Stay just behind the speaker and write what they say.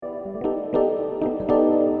Hey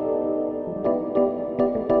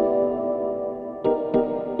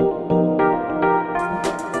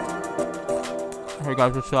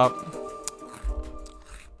guys, what's up?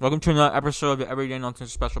 Welcome to another episode of the Everyday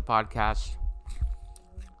Nonsense Special Podcast.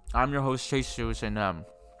 I'm your host, Chase Seuss, and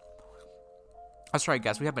that's right,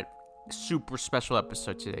 guys. We have a super special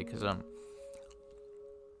episode today because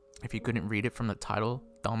if you couldn't read it from the title,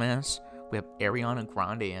 dumbass, we have Ariana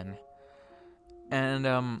Grande in, and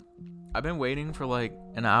I've been waiting for like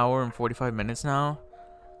an hour and 45 minutes now,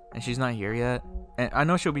 and she's not here yet. And I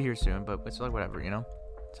know she'll be here soon, but it's like whatever, you know.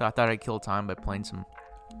 So I thought I'd kill time by playing some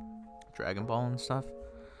Dragon Ball and stuff.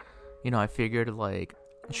 You know, I figured, like,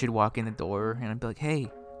 she'd walk in the door, and I'd be like, hey,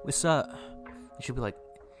 what's up? And she'd be like,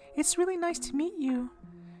 it's really nice to meet you.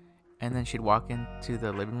 And then she'd walk into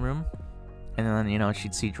the living room, and then, you know,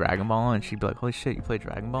 she'd see Dragon Ball, and she'd be like, holy shit, you play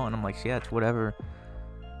Dragon Ball? And I'm like, yeah, it's whatever.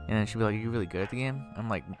 And then she'd be like, are you really good at the game? I'm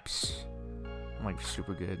like, psst. I'm like,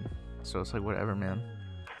 super good. So it's like, whatever, man.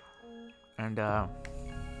 And,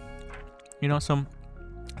 you know,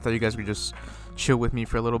 I thought you guys could just chill with me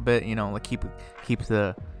for a little bit, you know, like keep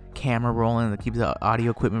the camera rolling, keep the audio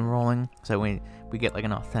equipment rolling, so we get like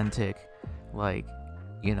an authentic, like,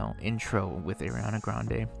 you know, intro with Ariana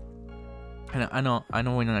Grande. And I know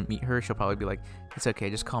when I meet her, she'll probably be like, it's okay,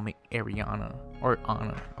 just call me Ariana or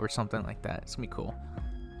Anna or something like that. It's gonna be cool.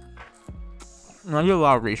 And I did a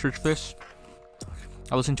lot of research for this.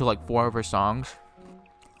 I listened to like 4 of her songs.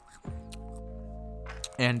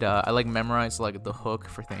 And I like memorized like the hook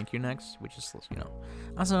for Thank You Next, which is, you know,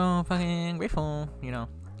 I'm so fucking grateful, you know.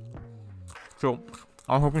 So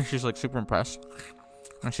I'm hoping she's like super impressed,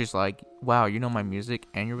 and she's like, wow, you know my music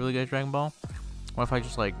and you're really good at Dragon Ball. What if I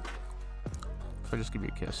just give you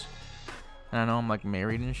a kiss? And I know I'm like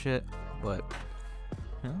married and shit, but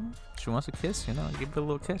you know, she wants a kiss, you know, give her a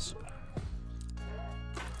little kiss.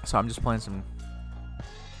 So I'm just playing some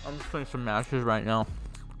matches right now.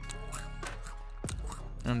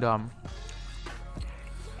 And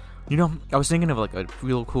you know, I was thinking of like a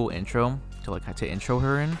real cool intro to intro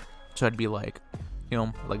her in. So it'd be like, you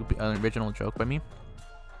know, like an original joke by me.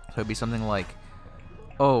 So it'd be something like,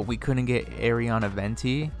 oh, we couldn't get Ariana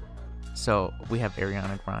Venti, so we have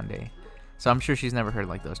Ariana Grande. So I'm sure she's never heard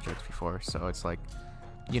like those jokes before. So it's like,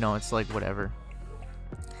 you know, it's like whatever.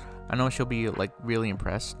 I know she'll be like really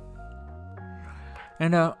impressed.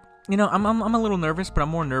 And you know, I'm a little nervous, but I'm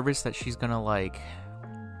more nervous that she's gonna like.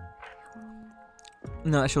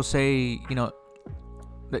 No, she'll say, you know,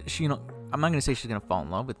 that she, you know, I'm not gonna say she's gonna fall in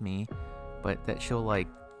love with me, but that she'll like,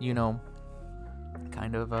 you know,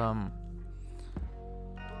 kind of,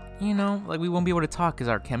 you know, like we won't be able to talk because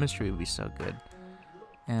our chemistry would be so good,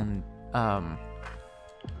 and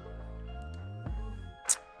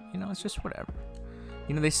you know, it's just whatever.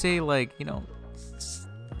 You know, they say like, you know,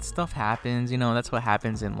 stuff happens. You know, that's what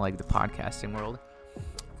happens in like the podcasting world.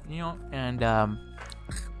 You know, and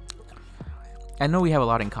I know we have a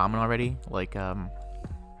lot in common already. Like, our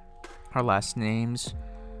last names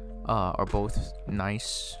are both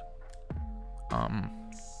nice.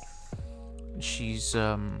 She's,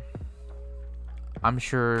 I'm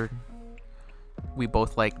sure we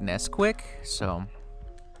both like Nesquik, so.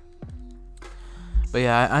 But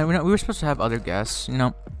yeah, we were supposed to have other guests, you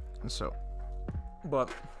know, so. But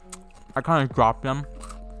I kind of dropped them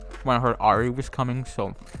when I heard Ari was coming,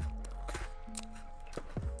 so.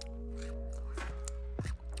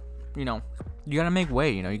 You know, you gotta make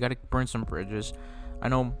way, you know, you gotta burn some bridges. I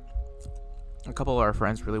know a couple of our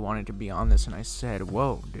friends really wanted to be on this, and I said,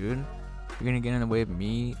 whoa, dude, you're gonna get in the way of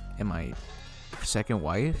me and my second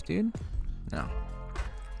wife, dude? No.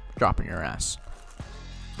 Dropping your ass.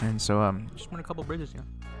 And so, just burn a couple bridges, you know.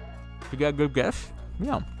 You got a good guess?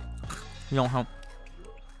 Yeah. You don't help.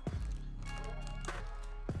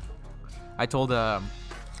 I told,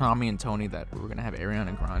 Tommy and Tony that we were gonna have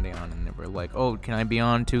Ariana Grande on, and they were like, oh, can I be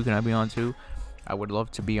on too? I would love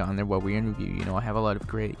to be on there while we interview. You know, I have a lot of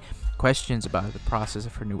great questions about the process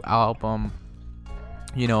of her new album.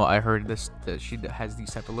 You know, I heard that she has these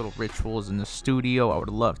type of little rituals in the studio. I would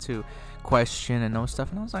love to question and know stuff.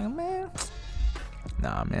 And I was like, man,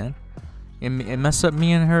 nah, man, it mess up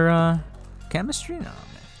me and her chemistry. Nah, man.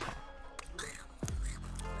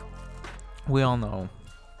 We all know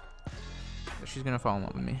she's gonna fall in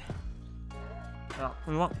love with me.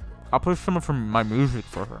 You know what? I'll play some of my music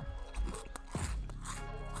for her.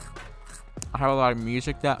 I have a lot of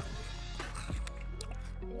music that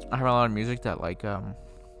like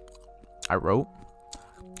I wrote.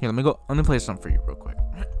 Here, let me play some for you real quick.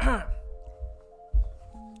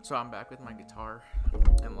 So I'm back with my guitar,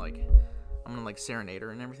 and like I'm I'm gonna like serenade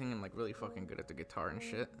her and everything. I'm like really fucking good at the guitar and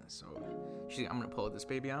shit. So I'm gonna pull this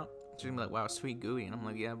baby out. She's gonna be like, wow, sweet gooey. And I'm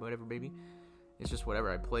like, yeah, whatever, baby. It's just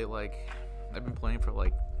whatever. I've been playing for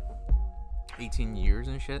like 18 years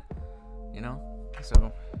and shit, you know?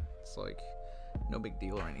 So it's like no big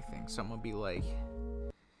deal or anything. So I'm gonna be like,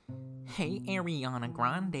 hey, Ariana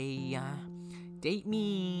Grande, date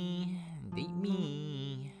me.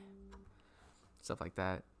 Stuff like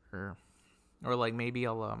that. Or like maybe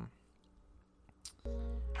I'll,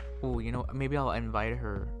 maybe I'll invite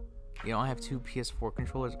her. You know, I have 2 PS4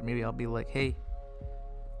 controllers. Maybe I'll be like, hey,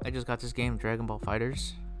 I just got this game, Dragon Ball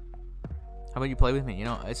FighterZ. How about you play with me? You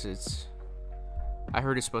know, it's. I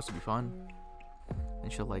heard it's supposed to be fun.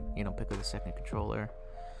 And she'll like, you know, pick up the second controller. And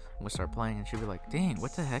we'll start playing, and she'll be like, dang,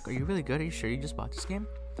 what the heck? Are you really good? Are you sure you just bought this game?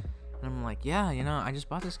 And I'm like, yeah, you know, I just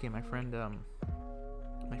bought this game. My friend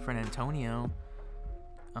Antonio,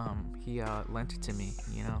 he lent it to me,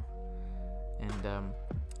 you know. And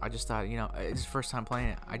I just thought, you know, it's the first time playing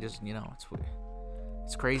it. I just, you know,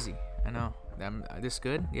 it's crazy. I know. I'm this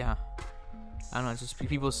good? Yeah. I don't know. It's just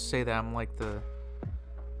people say that I'm like the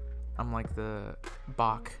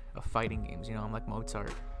Bach of fighting games. You know, I'm like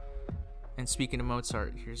Mozart. And speaking of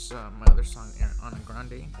Mozart, here's my other song, Ariana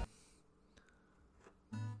Grande.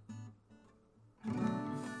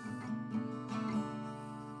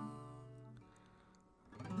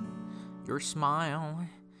 Your smile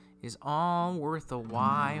is all worth a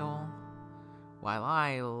while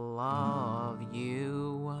I love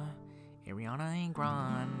you, Ariana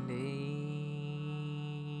Grande.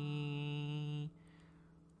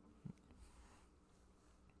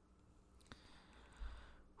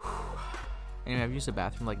 Anyway, I've used the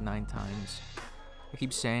bathroom like 9 times. I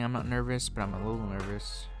keep saying I'm not nervous, but I'm a little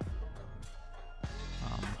nervous.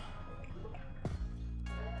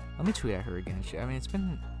 Let me tweet at her again. I mean, it's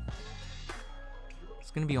gonna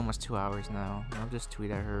be almost 2 hours now. I'll just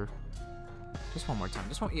tweet at her. Just one more time.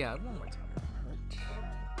 One more time.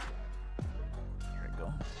 Here we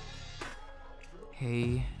go.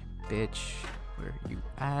 Hey, bitch, where you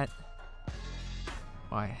at?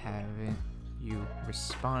 Why haven't you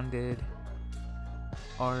responded?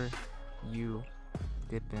 Are you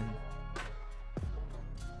dipping?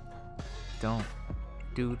 Don't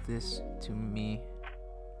do this to me.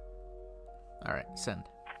 Alright, send.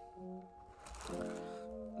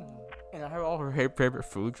 And I have all her favorite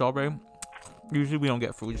foods already. Usually we don't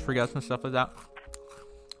get foods for guests and stuff like that.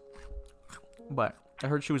 But I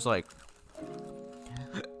heard she was like...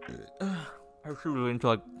 I heard she was really into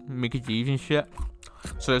like Mickey D's and shit.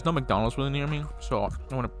 So there's no McDonald's really near me. So I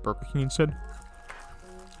went to Burger King instead.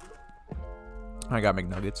 I got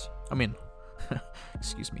McNuggets. I mean...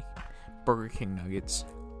 excuse me. Burger King nuggets.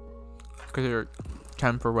 Because they're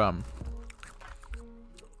 10 for... Oh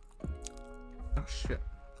shit.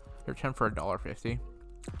 They're 10 for $1.50.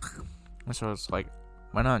 And so it's like,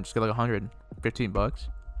 why not just get like 115 bucks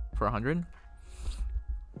for 100?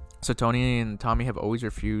 So Tony and Tommy have always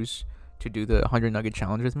refused to do the 100 nugget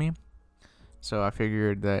challenge with me. So I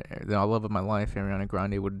figured that the love of my life, Ariana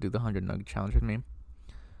Grande, would do the 100 nugget challenge with me.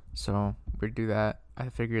 So we'd do that. I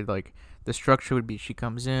figured like the structure would be she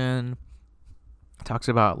comes in, talks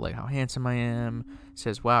about like how handsome I am,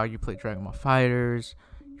 says, wow, you play Dragon Ball FighterZ,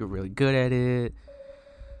 you're really good at it.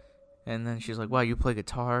 And then she's like, wow, you play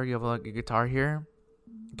guitar? You have like a guitar here?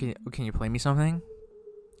 Can you play me something?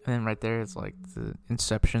 And then right there, it's like the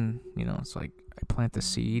inception, you know, it's like I plant the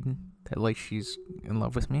seed that like she's in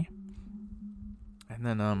love with me. And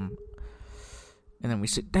then we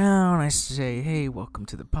sit down, I say, hey, welcome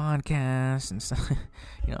to the podcast, and stuff,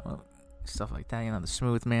 you know, stuff like that, you know, the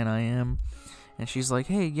smooth man I am. And she's like,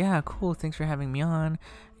 hey, yeah, cool, thanks for having me on.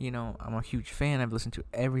 You know, I'm a huge fan. I've listened to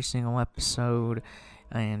every single episode.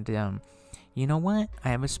 And, you know what? I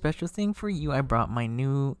have a special thing for you. I brought my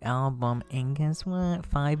new album. And guess what?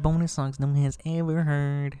 5 bonus songs no one has ever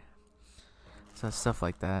heard. So stuff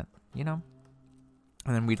like that, you know?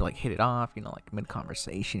 And then we'd, like, hit it off, you know, like,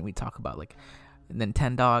 mid-conversation. We'd talk about, like,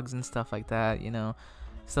 Nintendogs and stuff like that, you know?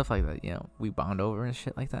 Stuff like that, you know? We bond over and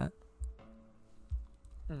shit like that.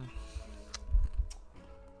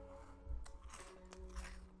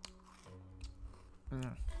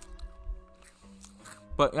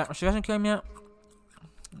 But yeah, she hasn't came yet.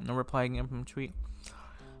 No reply again from the tweet.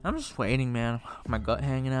 I'm just waiting, man. My gut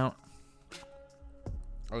hanging out.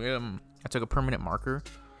 I took a permanent marker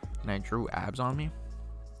and I drew abs on me.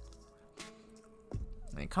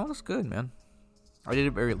 And it kind of looks good, man. I did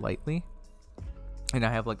it very lightly, and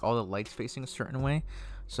I have like all the lights facing a certain way,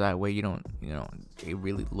 so that way you don't, you know, it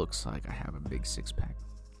really looks like I have a big 6-pack.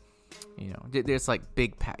 You know, there's like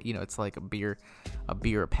big pack. You know, it's like a beer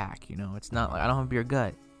pack. You know, it's not like I don't have a beer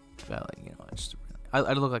gut. But like, you know,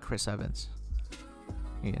 I look like Chris Evans.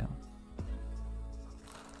 You know.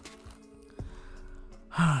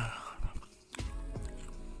 I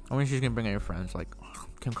wonder if she's gonna bring any friends like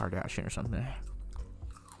Kim Kardashian or something.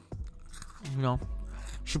 You know,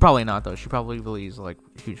 she probably not though. She probably really is like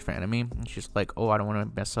a huge fan of me, and she's like, oh, I don't want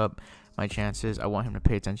to mess up my chances. I want him to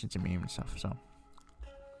pay attention to me and stuff. So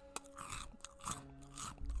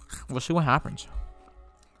we'll see what happens.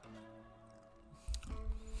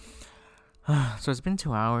 So it's been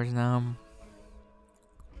 2 hours now.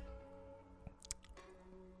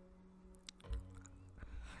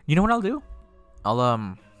 You know what I'll do?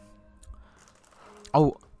 I'll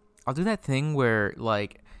do that thing where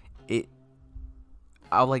like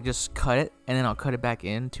I'll like just cut it and then I'll cut it back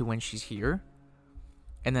in to when she's here.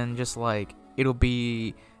 And then just like it'll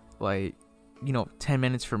be like, you know, 10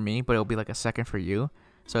 minutes for me, but it'll be like a second for you.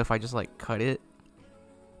 So if I just like cut it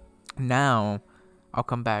now, I'll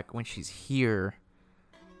come back when she's here,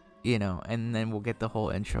 you know, and then we'll get the whole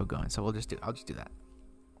intro going. So I'll just do that.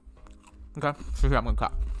 Okay, so here I'm gonna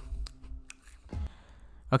cut.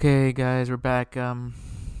 Okay, guys, we're back. So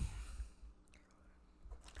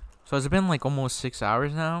it's been like almost 6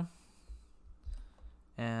 hours now,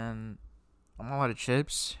 and I'm all out of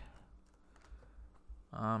chips.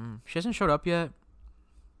 She hasn't showed up yet.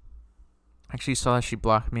 Actually, saw that she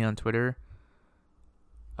blocked me on Twitter.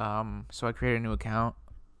 So I created a new account.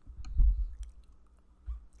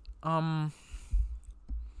 And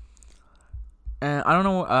I don't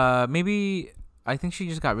know. Maybe I think she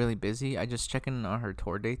just got really busy. I just checking on her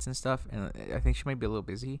tour dates and stuff, and I think she might be a little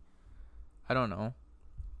busy. I don't know.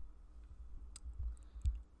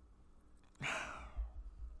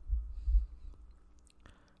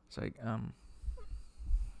 It's like I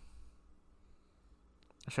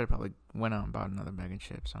should have probably went out and bought another bag of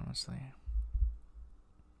chips, honestly.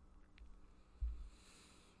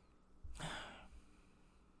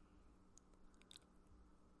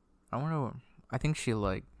 I think she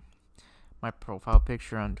like my profile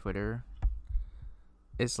picture on Twitter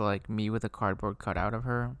is like me with a cardboard cutout of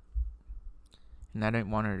her, and I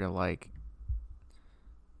didn't want her to like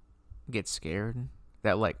get scared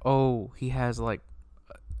that like, oh, he has like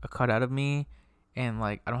a cutout of me, and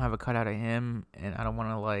like I don't have a cutout of him, and I don't want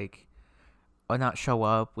to like not show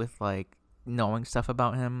up with like knowing stuff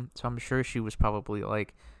about him. So I'm sure she was probably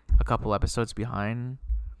like a couple episodes behind,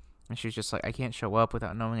 and she's just like, I can't show up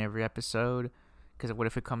without knowing every episode, because what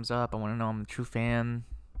if it comes up? I want to know I'm a true fan.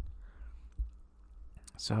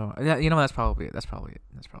 So yeah, you know, that's probably it.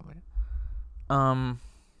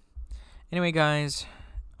 Anyway, guys,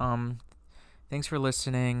 thanks for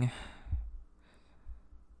listening.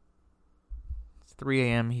 3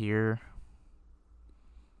 a.m. here.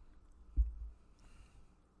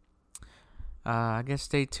 I guess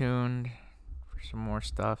stay tuned for some more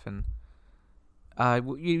stuff, and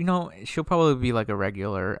you know, she'll probably be like a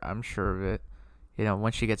regular. I'm sure of it. You know,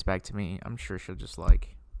 once she gets back to me, I'm sure she'll just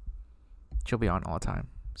like she'll be on all the time.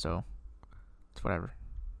 So it's whatever,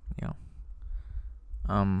 you know.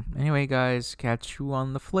 Anyway, guys, catch you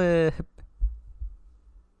on the flip.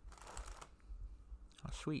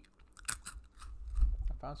 Oh, sweet.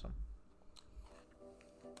 I found some.